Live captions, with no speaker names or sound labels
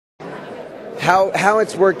How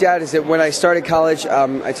it's worked out is that when I started college,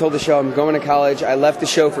 I told the show I'm going to college. I left the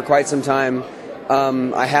show for quite some time.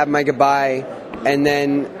 I had my goodbye, and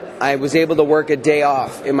then I was able to work a day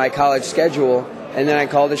off in my college schedule. And then I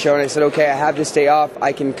called the show and I said, okay, I have this day off.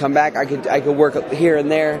 I can come back. I could work here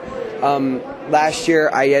and there. Last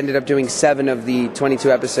year, I ended up doing 7 of the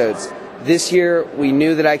 22 episodes. This year, we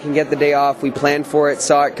knew that I can get the day off. We planned for it,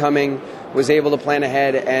 saw it coming, was able to plan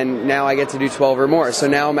ahead, and now I get to do 12 or more. So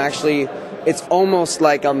now I'm actually, it's almost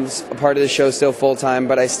like I'm a part of the show still full-time,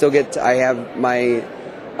 but I still I have my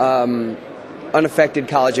unaffected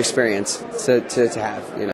college experience to have, you know.